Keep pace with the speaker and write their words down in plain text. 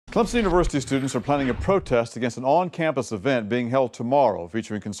Clemson University students are planning a protest against an on-campus event being held tomorrow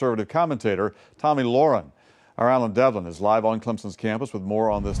featuring conservative commentator Tomi Lahren. Our Alan Devlin is live on Clemson's campus with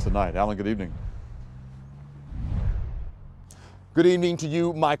more on this tonight. Alan, good evening. Good evening to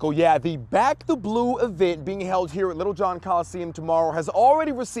you, Michael. Yeah, the Back the Blue event being held here at Littlejohn Coliseum tomorrow has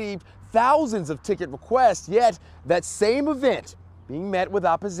already received thousands of ticket requests, yet that same event being met with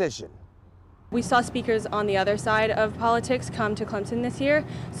opposition. We saw speakers on the other side of politics come to Clemson this year,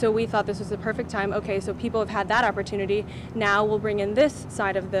 so we thought this was the perfect time. Okay, so people have had that opportunity. Now we'll bring in this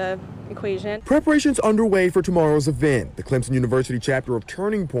side of the equation. Preparations underway for tomorrow's event. The Clemson University chapter of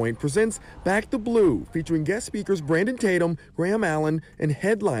Turning Point presents Back the Blue, featuring guest speakers Brandon Tatum, Graham Allen, and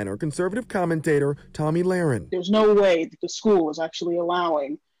headliner conservative commentator Tomi Lahren. There's no way that the school is actually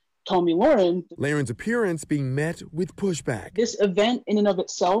allowing Tomi Lahren. Lahren's appearance being met with pushback. This event in and of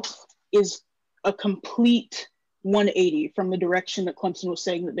itself is a complete 180 from the direction that Clemson was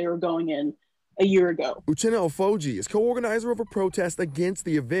saying that they were going in a year ago. Uchenna Ofoji is co-organizer of a protest against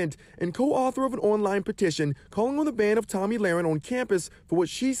the event and co-author of an online petition calling on the ban of Tomi Lahren on campus for what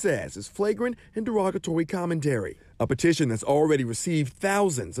she says is flagrant and derogatory commentary. A petition that's already received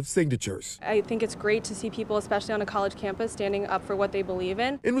thousands of signatures. I think it's great to see people, especially on a college campus, standing up for what they believe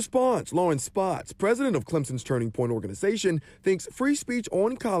in. In response, Lauren Spotts, president of Clemson's Turning Point organization, thinks free speech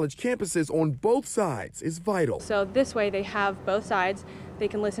on college campuses on both sides is vital. So this way they have both sides. They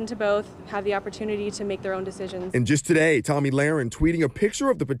can listen to both, have the opportunity to make their own decisions. And just today, Tomi Lahren tweeting a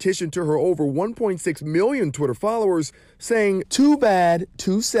picture of the petition to her over 1.6 million Twitter followers saying, "Too bad,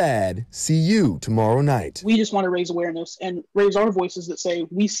 too sad. See you tomorrow night." We just want to raise awareness and raise our voices that say,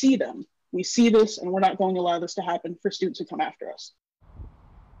 we see them, we see this, and we're not going to allow this to happen for students who come after us.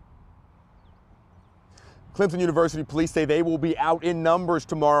 Clemson University police say they will be out in numbers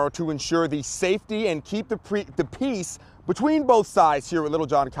tomorrow to ensure the safety and keep the peace between both sides here at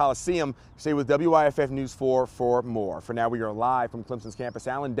Littlejohn Coliseum. Stay with WIFF News 4 for more. For now, we are live from Clemson's campus.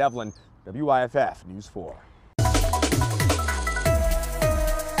 Alan Devlin, WIFF News 4.